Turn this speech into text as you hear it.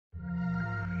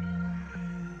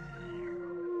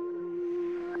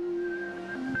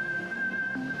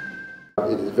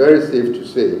it is very safe to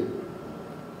say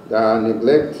that our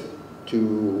neglect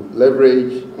to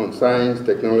leverage on science,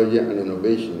 technology, and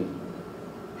innovation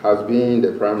has been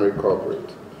the primary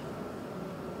culprit.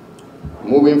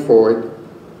 Moving forward,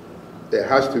 there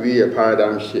has to be a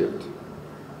paradigm shift,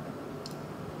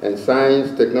 and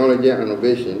science, technology, and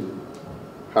innovation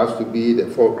has to be the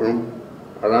fulcrum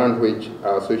around which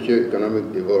our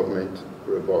socio-economic development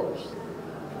revolves.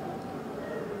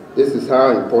 This is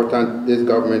how important this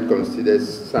government considers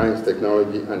science,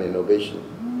 technology, and innovation.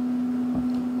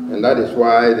 And that is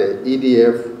why the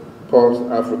EDF Pulse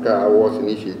Africa Awards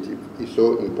Initiative is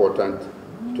so important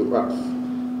to us.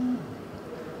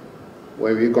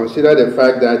 When we consider the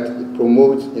fact that it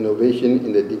promotes innovation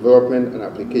in the development and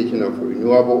application of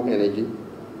renewable energy,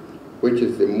 which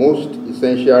is the most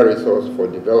essential resource for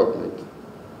development,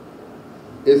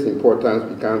 its importance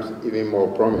becomes even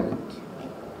more prominent.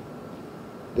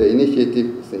 The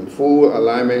initiative is in full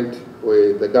alignment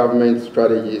with the government's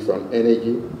strategies on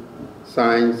energy,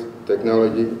 science,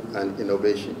 technology, and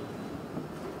innovation.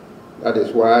 That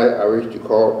is why I wish to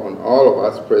call on all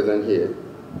of us present here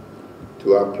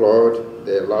to applaud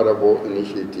the laudable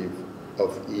initiative of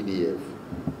EDF.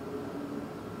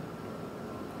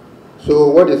 So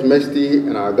what is MESTI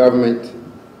and our government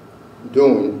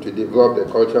doing to develop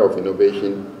the culture of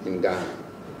innovation in Ghana?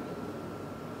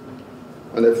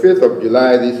 On the 5th of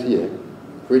July this year,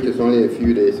 which is only a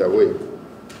few days away,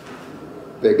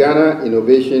 the Ghana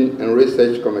Innovation and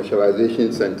Research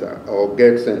Commercialization Center, or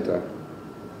GERC Center,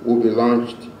 will be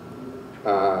launched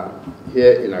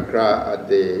here in Accra at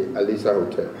the Alisa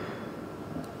Hotel.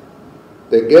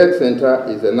 The GERC Center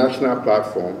is a national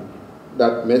platform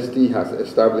that MESTI has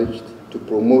established to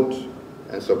promote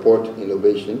and support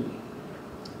innovation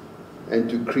and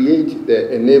to create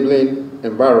the enabling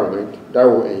environment that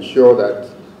will ensure that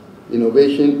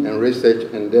innovation and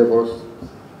research endeavors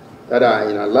that are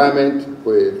in alignment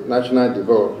with national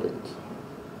development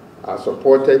are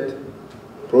supported,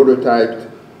 prototyped,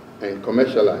 and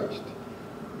commercialized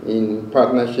in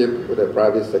partnership with the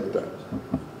private sector.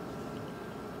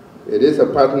 It is a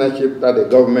partnership that the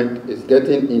government is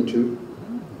getting into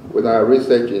with our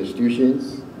research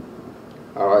institutions,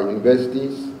 our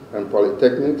universities and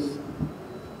polytechnics,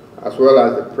 as well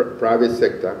as the private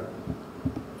sector.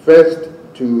 First,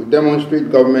 to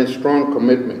demonstrate government's strong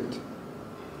commitment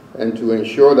and to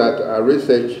ensure that our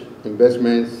research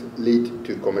investments lead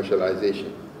to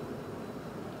commercialization.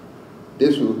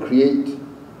 This will create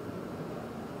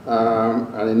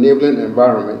an enabling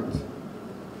environment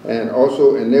and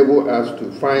also enable us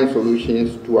to find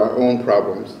solutions to our own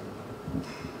problems,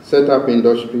 set up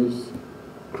industries,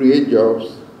 create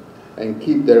jobs, and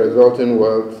keep the resulting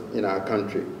wealth in our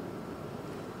country.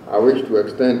 I wish to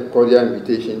extend a cordial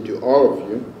invitation to all of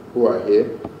you who are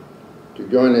here to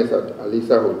join us at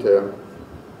Alisa Hotel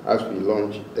as we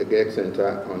launch the GERC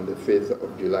Center on the 5th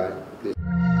of July.